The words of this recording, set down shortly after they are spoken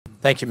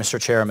Thank you, Mr.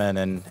 Chairman,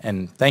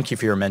 and thank you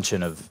for your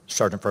mention of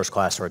Sergeant First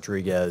Class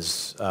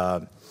Rodriguez.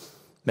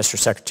 Mr.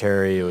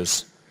 Secretary, it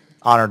was an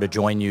honor to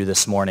join you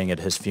this morning at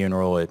his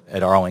funeral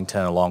at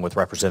Arlington along with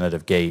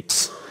Representative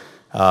Gates.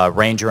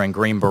 Ranger and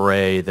Green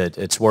Beret that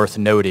it's worth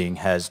noting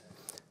has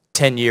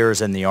 10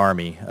 years in the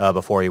Army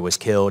before he was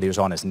killed. He was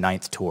on his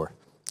 9th tour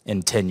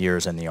in 10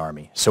 years in the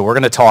Army. So we're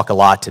going to talk a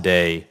lot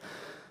today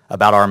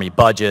about Army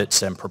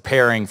budgets and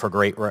preparing for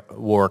great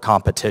war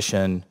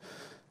competition,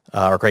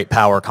 or great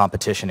power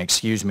competition,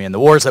 excuse me, and the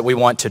wars that we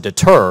want to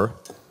deter,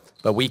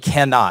 but we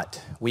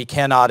cannot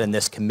in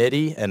this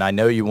committee, and I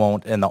know you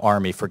won't in the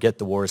Army, forget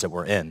the wars that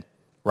we're in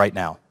right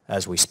now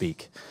as we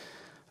speak.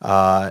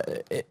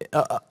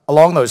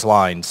 Along those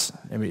lines,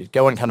 I mean,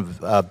 going kind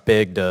of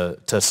big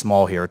to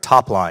small here,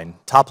 top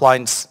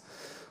line's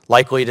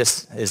likely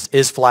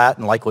is flat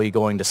and likely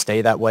going to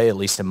stay that way, at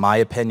least in my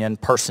opinion.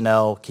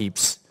 Personnel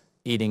keeps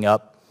eating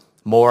up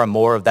more and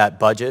more of that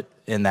budget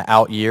in the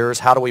out years.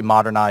 How do we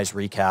modernize,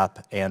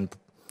 recap, and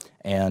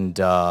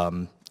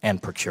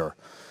procure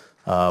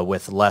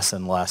with less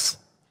and less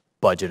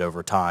budget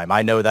over time?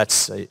 I know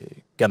that's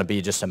going to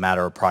be just a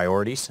matter of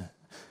priorities.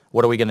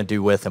 What are we going to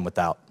do with and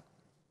without?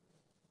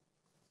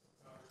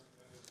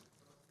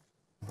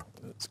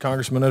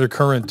 Congressman, under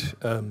current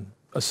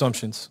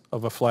assumptions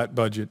of a flat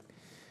budget,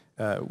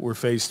 we're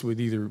faced with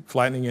either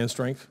flattening end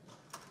strength,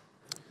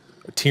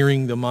 or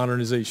tiering the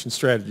modernization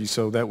strategy.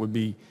 So that would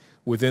be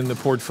within the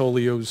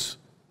portfolios,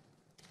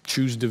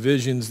 choose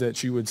divisions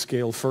that you would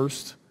scale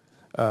first.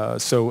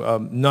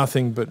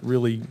 Nothing but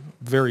really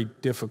very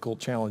difficult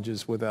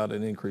challenges without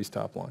an increased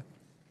top line.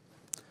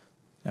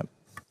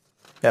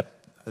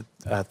 Yep.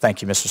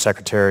 Thank you, Mr.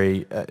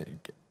 Secretary.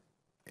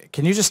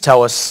 Can you just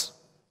tell us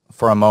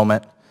for a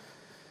moment,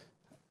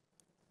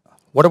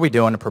 what are we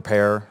doing to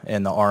prepare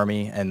in the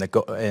Army and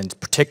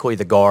particularly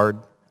the Guard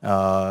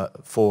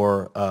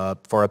for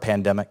a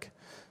pandemic?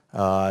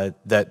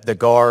 That the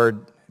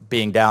Guard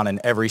being down in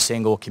every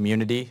single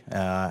community,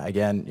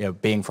 again, you know,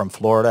 being from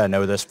Florida, I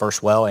know this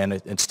first well,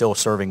 and still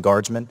serving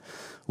Guardsmen,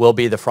 will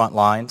be the front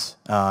lines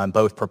in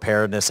both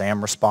preparedness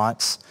and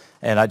response.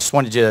 And I just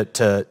wanted you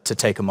to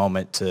take a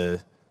moment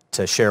to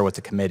share with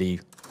the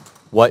committee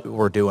what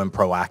we're doing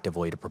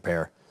proactively to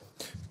prepare.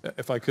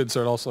 If I could,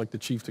 sir, I'd also like the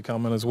Chief to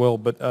comment as well.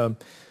 But,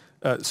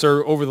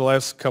 sir, over the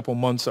last couple of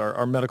months,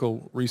 our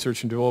medical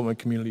research and development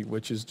community,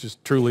 which is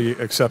just truly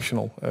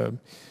exceptional,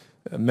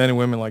 men and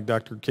women like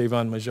Dr.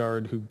 Kayvon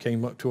Majard, who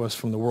came up to us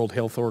from the World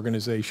Health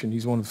Organization.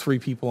 He's one of 3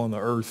 people on the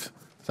earth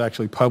that's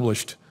actually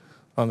published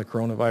on the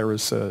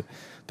coronavirus.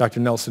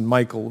 Dr. Nelson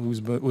Michael, who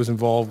was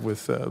involved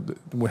with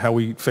how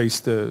we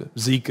faced the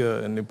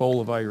Zika and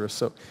Ebola virus.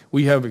 So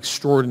we have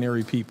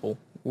extraordinary people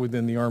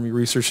within the Army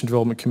research and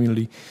development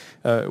community.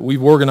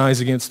 We've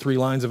organized against 3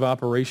 lines of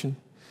operation: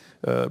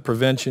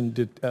 prevention,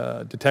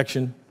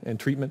 detection, and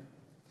treatment.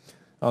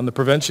 On the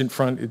prevention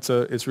front,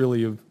 it's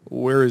really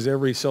where is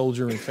every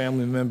soldier and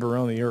family member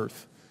on the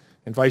earth?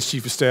 And Vice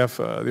Chief of Staff,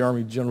 the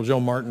Army General Joe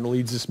Martin,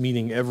 leads this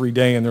meeting every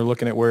day, and they're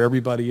looking at where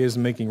everybody is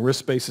and making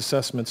risk-based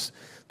assessments.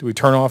 Do we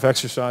turn off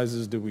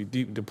exercises? Do we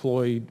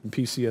deploy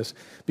PCS?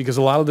 Because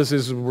a lot of this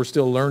is we're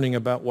still learning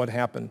about what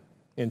happened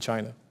in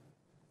China.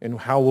 And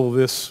how will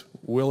it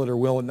or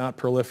will it not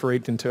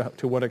proliferate, and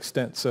to what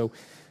extent? So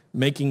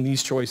making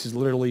these choices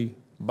literally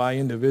by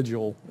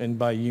individual and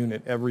by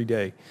unit every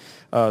day.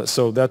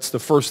 So that's the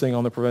first thing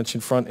on the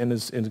prevention front,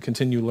 and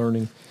continue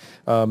learning.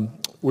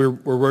 We're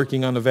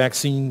working on a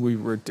vaccine. We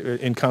were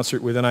in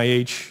concert with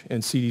NIH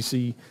and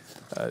CDC.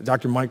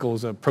 Dr. Michael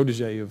is a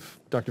protege of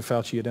Dr.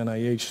 Fauci at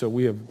NIH, so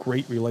we have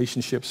great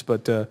relationships,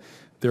 but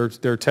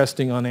they're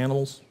testing on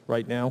animals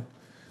right now.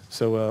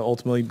 So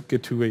ultimately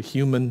get to a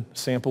human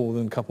sample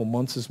within a couple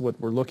months is what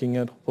we're looking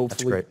at, hopefully.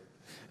 That's great.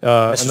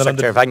 Mr.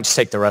 Secretary, if I can just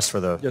take the rest for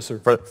the, yes, sir.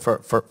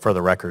 For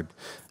the record.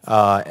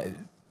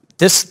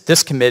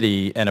 This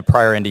committee in a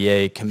prior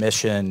NDA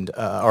commissioned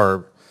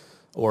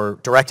or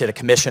directed a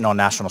commission on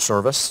national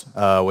service,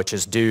 which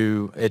is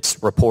due,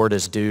 its report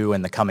is due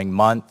in the coming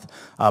month.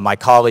 My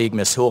colleague,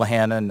 Ms.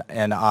 Houlihan,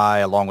 and I,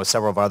 along with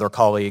several of our other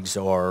colleagues,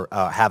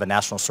 have a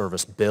national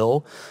service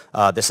bill.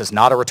 This is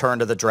not a return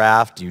to the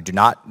draft. You do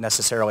not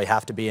necessarily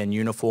have to be in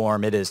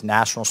uniform. It is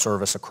national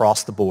service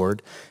across the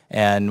board,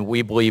 and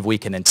we believe we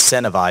can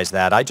incentivize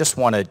that. I just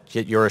want to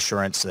get your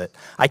assurance that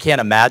I can't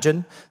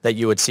imagine that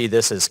you would see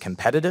this as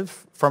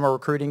competitive from a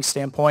recruiting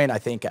standpoint. I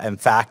think, in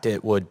fact,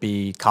 it would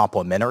be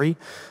complementary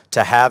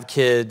to have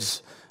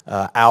kids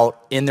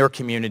out in their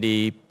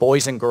community,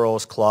 Boys and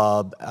Girls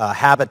Club,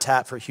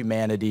 Habitat for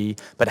Humanity,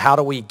 but how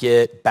do we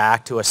get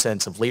back to a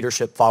sense of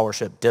leadership,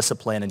 followership,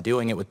 discipline, and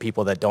doing it with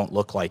people that don't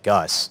look like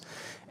us?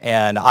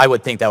 And I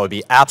would think that would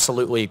be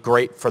absolutely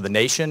great for the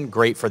nation,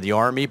 great for the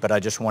Army, but I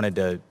just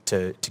wanted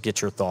to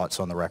get your thoughts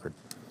on the record.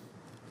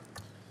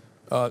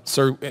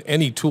 Sir,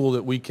 any tool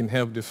that we can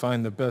have to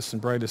find the best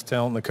and brightest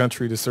talent in the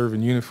country to serve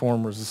in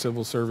uniform or as a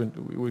civil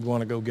servant, we'd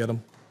want to go get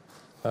them.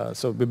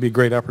 So it would be a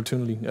great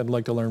opportunity. I'd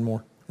like to learn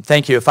more.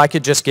 Thank you. If I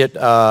could just get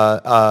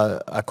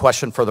a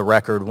question for the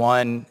record.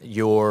 One,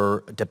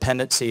 your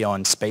dependency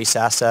on space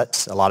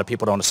assets. A lot of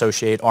people don't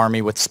associate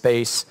Army with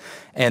space.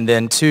 And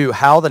then two,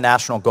 how the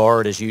National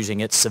Guard is using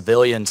its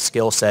civilian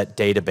skill set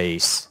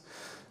database,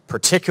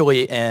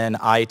 particularly in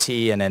IT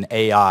and in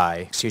AI,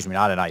 excuse me,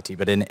 not in IT,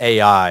 but in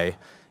AI,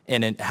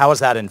 and how is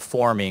that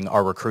informing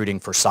our recruiting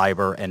for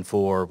cyber and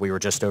for, we were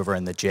just over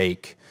in the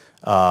Jake,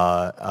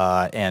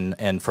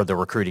 and for the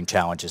recruiting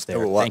challenges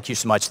there. Thank you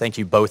so much. Thank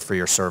you both for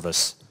your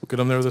service. We'll get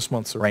them there this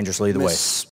month, sir. Rangers lead the way.